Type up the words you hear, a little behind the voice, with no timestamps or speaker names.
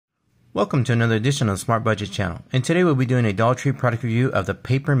Welcome to another edition of the Smart Budget channel, and today we'll be doing a Dollar Tree product review of the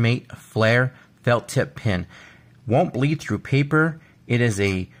Papermate Flair felt tip pen. Won't bleed through paper. It is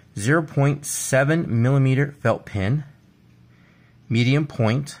a 0.7 millimeter felt pen, medium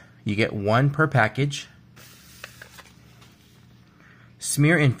point. You get one per package.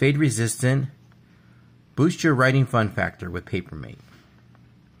 Smear and fade resistant. Boost your writing fun factor with Papermate.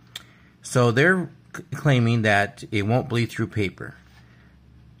 So they're claiming that it won't bleed through paper.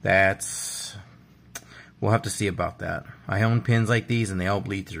 We'll have to see about that. I own pens like these and they all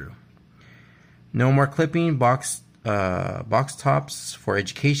bleed through. No more clipping. Box tops for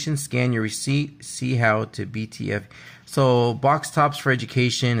education. Scan your receipt. See how to BTF. So box tops for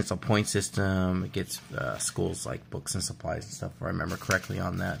education. It's a point system. It gets schools like books and supplies and stuff, if I remember correctly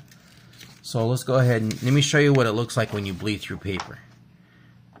on that. So let's go ahead and let me show you what it looks like when you bleed through paper.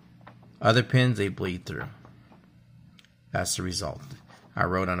 Other pens, they bleed through. That's the result. I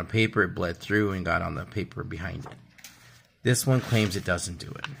wrote on a paper, it bled through and got on the paper behind it. This one claims it doesn't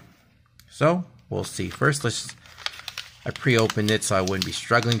do it. So, we'll see. First, I pre-opened it so I wouldn't be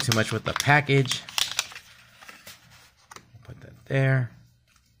struggling too much with the package. Put that there.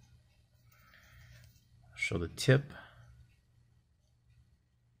 Show the tip.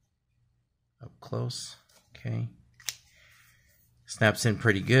 Up close. Okay. Snaps in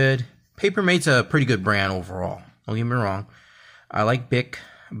pretty good. Papermate's a pretty good brand overall. Don't get me wrong. I like Bic,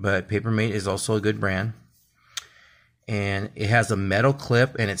 but Papermate is also a good brand. And it has a metal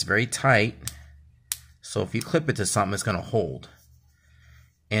clip and it's very tight. So if you clip it to something, it's going to hold.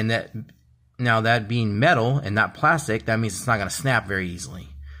 And that being metal and not plastic, that means it's not going to snap very easily.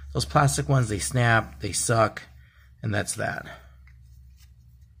 Those plastic ones, they snap, they suck, and that's that.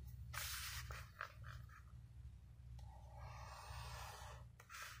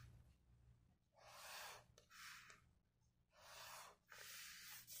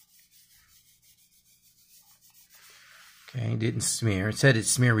 Okay, didn't smear. It said it's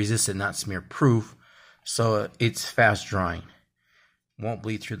smear resistant, not smear proof. So it's fast drying. Won't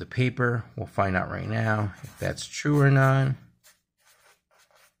bleed through the paper. We'll find out right now if that's true or not.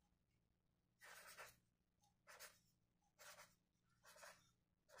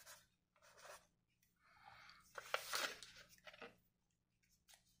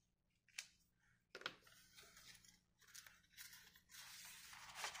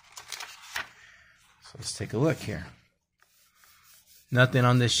 So let's take a look here. Nothing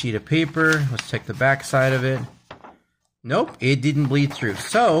on this sheet of paper. Let's check the back side of it. Nope, it didn't bleed through.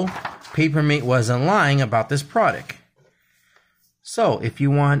 So, Papermate wasn't lying about this product. So, if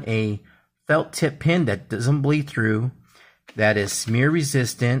you want a felt tip pen that doesn't bleed through, that is smear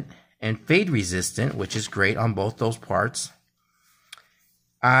resistant and fade resistant, which is great on both those parts,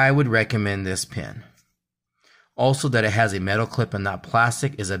 I would recommend this pen. Also, that it has a metal clip and not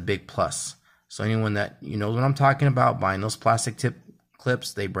plastic is a big plus. So, anyone that knows what I'm talking about, buying those plastic tip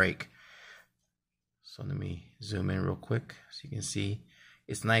clips, they break. So let me zoom in real quick so you can see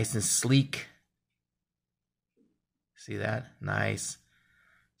it's nice and sleek. See that? Nice.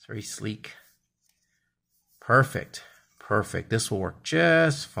 It's very sleek. Perfect. Perfect. This will work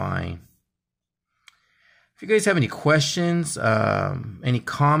just fine. If you guys have any questions, any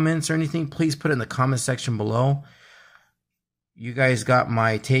comments or anything, please put it in the comment section below. You guys got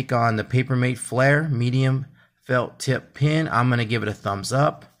my take on the Papermate Flair medium felt tip pen. I'm going to give it a thumbs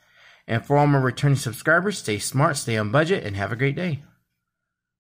up. And for all my returning subscribers, stay smart, stay on budget, and have a great day.